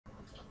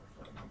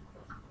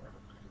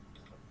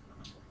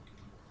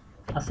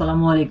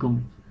আসসালামু আলাইকুম।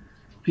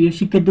 প্রিয়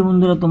শিক্ষার্থী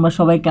বন্ধুরা, তোমরা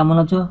সবাই কেমন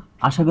আছো?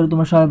 আশা করি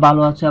তোমরা সবাই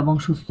ভালো আছো এবং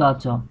সুস্থ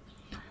আছো।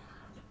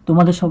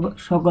 তোমাদের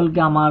সকলকে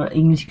আমার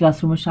ইংলিশ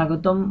ক্লাসরুমে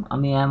স্বাগতম।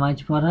 আমি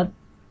ফরহাদ।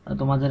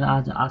 তোমাদের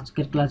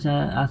আজকের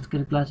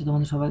ক্লাসে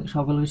তোমাদের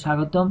সকলকে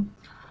স্বাগতম।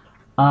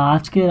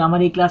 আজকের আমার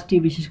এই ক্লাসটি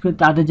বিশেষ করে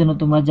তাদের জন্য,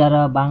 তোমরা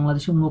যারা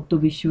বাংলাদেশ মুক্ত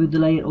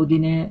বিশ্ববিদ্যালয়ের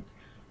অধীনে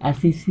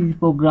এসএসসি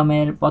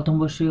প্রোগ্রামের প্রথম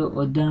বর্ষে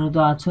অধ্যয়নরত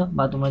আছো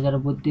বা তোমরা যারা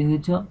ভর্তি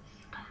হয়েছো।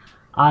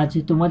 আজ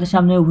তোমাদের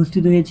সামনে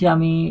উপস্থিত হয়েছি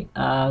আমি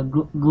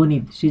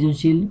গণিত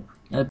সৃজনশীল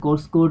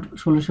কোর্স কোড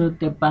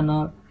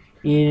 1653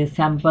 এর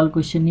স্যাম্পল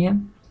কোয়েশ্চেন নিয়ে।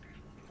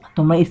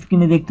 তোমরা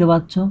স্ক্রিনে দেখতে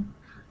পাচ্ছ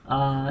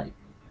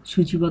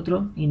সূচিপত্র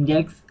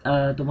ইন্ডেক্স।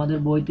 তোমাদের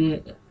বইতে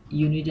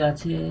ইউনিট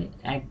আছে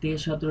 1 থেকে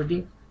 17টি।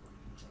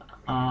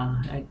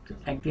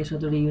 1 থেকে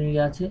 17টি ইউনিট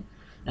আছে।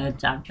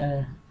 চারটা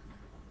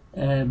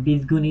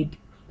বীজগণিত,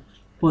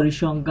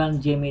 পরিসংখ্যান,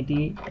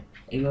 জ্যামিতি,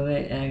 এইভাবে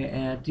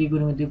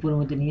ত্রিকোণমিতি,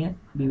 পরিমিতি নিয়ে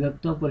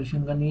বিভক্ত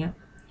পরিসংখ্যান নিয়ে।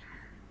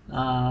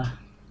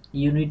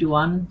 ইউনিট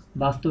 1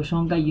 বাস্তব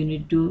সংখ্যা,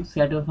 unit 2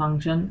 set of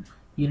function,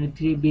 unit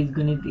 3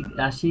 বীজগণিতিক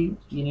রাশি,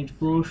 ইউনিট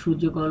 4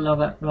 সূচক ও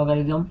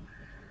লগারিদম।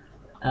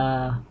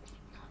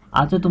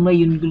 আচ্ছা, তোমরা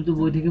ইউনিটগুলো তো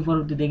বই থেকে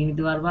পরবর্তী দেখে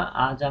নিতে পারবা।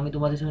 আজ আমি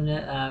তোমাদের সঙ্গে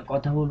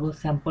কথা বলবো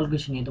স্যাম্পল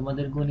কোয়েশ্চেন নিয়ে,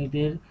 তোমাদের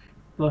গণিতের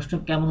প্রশ্ন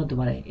কেমন হতে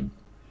পারে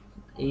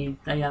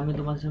তাই আমি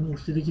তোমাদের সামনে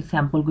উপস্থিত হয়েছি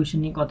স্যাম্পল কোয়েশ্চেন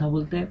নিয়ে কথা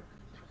বলতে।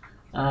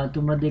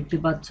 তোমরা দেখতে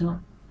পাচ্ছ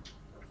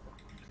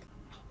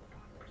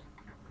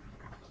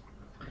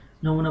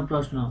নমুনা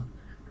প্রশ্ন।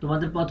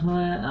 তোমাদের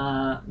প্রথমে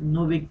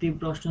নৈর্ব্যক্তিক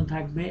প্রশ্ন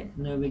থাকবে।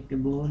 নৈর্ব্যক্তিক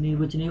বহু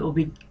নির্বাচনী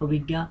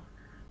অভিজ্ঞা,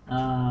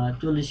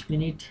 40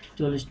 মিনিট,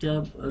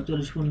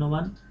 40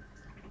 পূর্ণমান।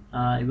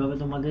 এভাবে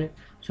তোমাদের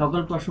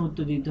সকল প্রশ্ন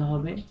উত্তর দিতে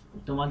হবে।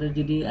 তোমাদের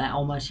যদি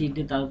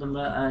অমাসিটে, তাহলে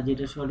তোমরা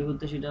যেটা সঠিক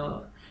উত্তর সেটা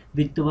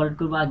বৃত্তপাত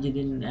করবে। আর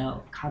যেদিন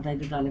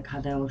খাতাইতে, তাহলে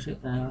খাতায়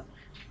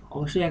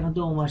অবশ্যই এখন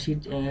তো অমাসিট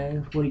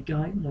পরীক্ষা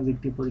হয়,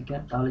 নৈর্ব্যক্তিক পরীক্ষা,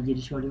 তাহলে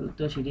যেটি সঠিক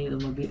উত্তর সেটি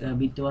তোমরা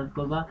বৃত্তপাত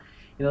করবা।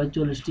 এবার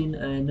 40টি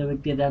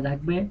নৈর্ব্যক্তিক দেওয়া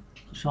থাকবে,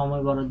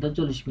 সময় বরাদ্দ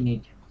 40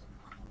 মিনিট।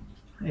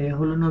 এ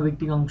হলো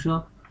নৈর্ব্যক্তিক অংশ।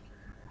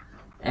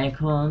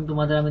 এখন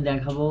তোমাদের আমি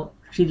দেখাবো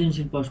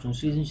সৃজনশীল প্রশ্ন।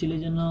 সৃজনশীলের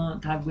জন্য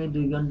থাকবে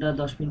 2 ঘন্টা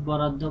 10 মিনিট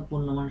বরাদ্দ,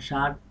 পূর্ণমান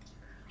 60।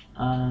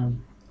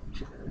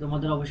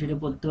 তোমাদের অবশ্যই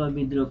পড়তে হবে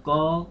বিদ্রোহ।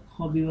 খ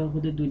বিভাগ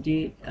হতে 2টি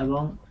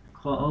এবং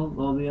খ ও গ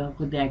বিভাগ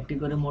হতে 1টি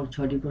করে মোট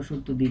 6টি প্রশ্ন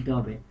উত্তর দিতে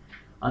হবে।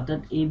 অর্থাৎ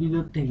এই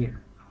বিভাগ থেকে,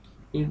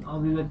 এই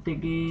অবিভাগ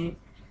থেকে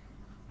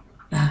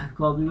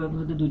ক বিভাগ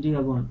হতে 2টি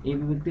এবং এই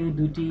বিভাগ থেকে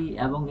 2টি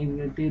এবং এই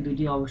বিভাগ থেকে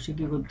 2টি অবশ্যই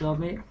কি করতে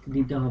হবে,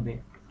 দিতে হবে।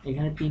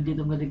 এখানে 3টি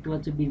তোমরা দেখতে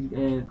পাচ্ছ,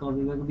 ক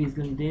বিভাগে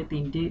বীজগণিতে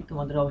 3টি,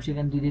 তোমাদের অবশ্যই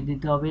এখানে 2টি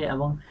দিতে হবে।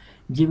 এবং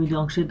জ্যামিতি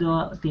অংশে তো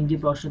 3টি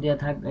প্রশ্ন দেওয়া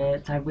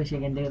থাকবে,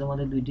 সেখান থেকে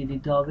তোমাদের 2টি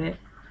দিতে হবে।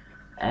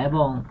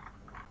 এবং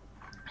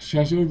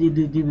শেষে যে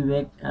 2টি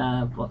বিভাগ,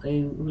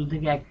 এইগুলো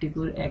থেকে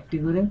একটি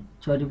করে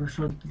 6টি প্রশ্ন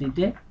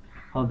দিতে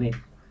হবে।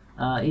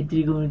 এই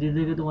ত্রিকোণমিতি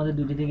থেকে তোমাদের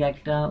 2টি থেকে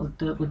একটা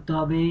উত্তর করতে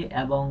হবে।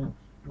 এবং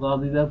গ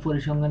বিভাগ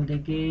পরিসংখ্যান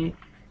থেকে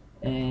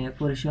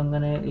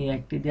পরিসংখ্যানে এই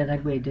একটি দেওয়া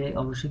থাকবে, এটা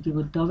অবশ্যই কি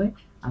করতে হবে,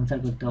 আনসার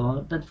করতে হবে।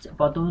 অর্থাৎ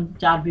প্রথম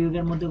 4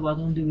 বিভাগের মধ্যে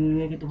প্রথম 2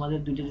 বিভাগে তোমাদের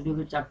 2টি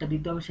করে 4টা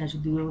দিতে হবে,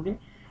 শেষের 2 বিভাগে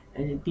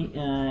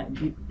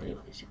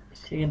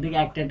সেখান থেকে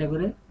একটা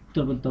করে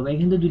উত্তর করতে হবে।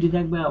 এখানে তো 2টি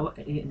থাকবে,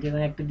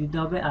 যেখানে একটা দিতে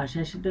হবে, আর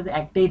শেষেরটা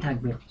একটাই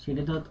থাকবে,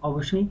 সেটা তো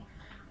অবশ্যই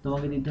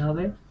তোমাকে দিতে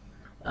হবে।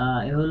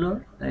 এ হলো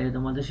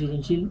তোমাদের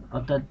সৃজনশীল।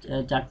 অর্থাৎ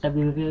 4টা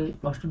বিভাগের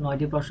প্রশ্ন,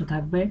 9টি প্রশ্ন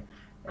থাকবে।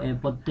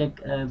 প্রত্যেক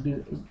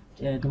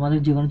তোমাদের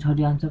যে কোনো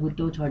 6টি আনসার করতে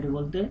হবে। 6টি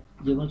বলতে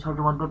যে কোনো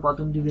 6টির মধ্যে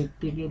প্রথম বিভাগ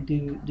থেকে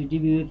 2টি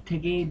বিভাগ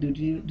থেকে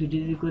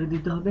দুটি করে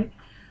দিতে হবে,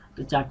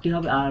 তো 4টি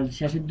হবে। আর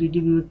শেষের 2টি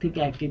বিভাগ থেকে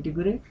একটি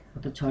করে,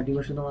 অর্থাৎ 6টি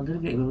প্রশ্ন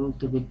তোমাদেরকে এভাবে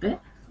উত্তর করতে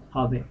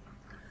হবে।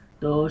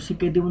 তো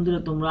শিক্ষার্থী বন্ধুরা,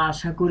 তোমরা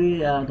আশা করি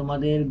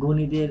তোমাদের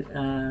গণিতের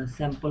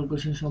স্যাম্পল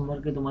কোশ্চেন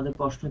সম্পর্কে, তোমাদের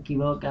প্রশ্ন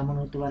কিভাবে কেমন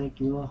হতে পারে,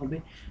 কিভাবে হবে,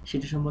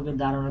 সেটা সম্পর্কে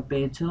ধারণা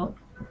পেয়েছো।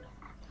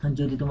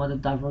 যদি তোমাদের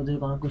তারপর যদি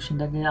কোনো কোশ্চেন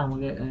থাকে,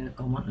 আমাকে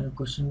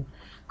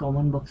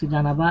কমেন্ট বক্সে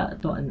জানাবা।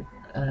 তো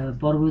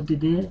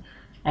পরবর্তীতে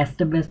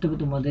স্টেপ বাই স্টেপে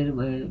তোমাদের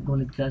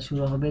গণিত ক্লাস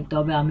শুরু হবে।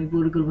 তবে আমি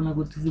পরিকল্পনা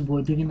করতেছি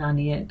বই থেকে না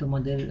নিয়ে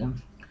তোমাদের,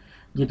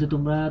 যেহেতু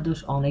তোমরা তো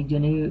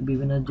অনেকজনই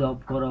বিভিন্ন জব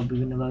করো,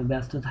 বিভিন্নভাবে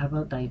ব্যস্ত থাকো,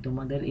 তাই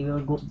তোমাদের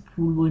এইভাবে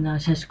ফুল বই না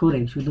শেষ করে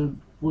শুধু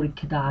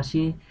পরীক্ষাটা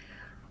আসে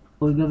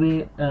ওইভাবে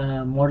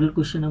মডেল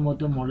কোশ্চেনের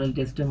মতো, মডেল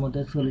টেস্টের মতো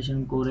সলিউশন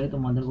করে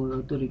তোমাদের বই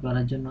তৈরি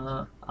করার জন্য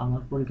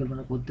আমার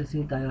পরিকল্পনা করতেছি।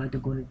 তাই হয়তো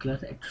গণিত ক্লাস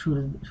একটু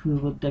শুরু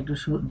করতে একটু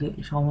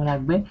সময়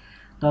লাগবে,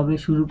 তবে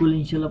শুরু করলে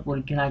ইনশাল্লাহ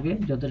পরীক্ষার আগে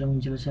যতটা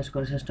ইনশাল্লাহ শেষ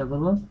করার চেষ্টা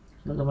করবো।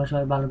 তো তোমরা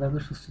সবাই ভালো থাকো,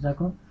 সুস্থ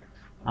থাকো।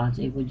 আজ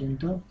এই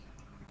পর্যন্ত,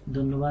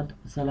 ধন্যবাদ।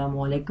 আসসালামু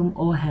আলাইকুম।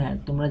 ও হ্যাঁ,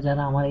 তোমরা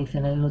যারা আমার এই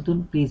চ্যানেলে নতুন,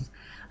 প্লিজ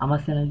আমার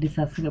চ্যানেলটি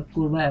সাবস্ক্রাইব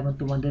করবা এবং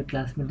তোমাদের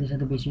ক্লাসমেটদের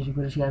সাথে বেশি বেশি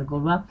করে শেয়ার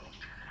করবা।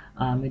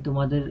 আমি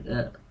তোমাদের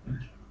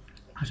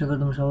আশা করি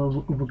তোমরা সবাই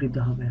উপকৃত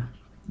হবে।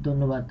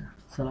 ধন্যবাদ।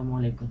 আসসালামু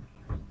আলাইকুম।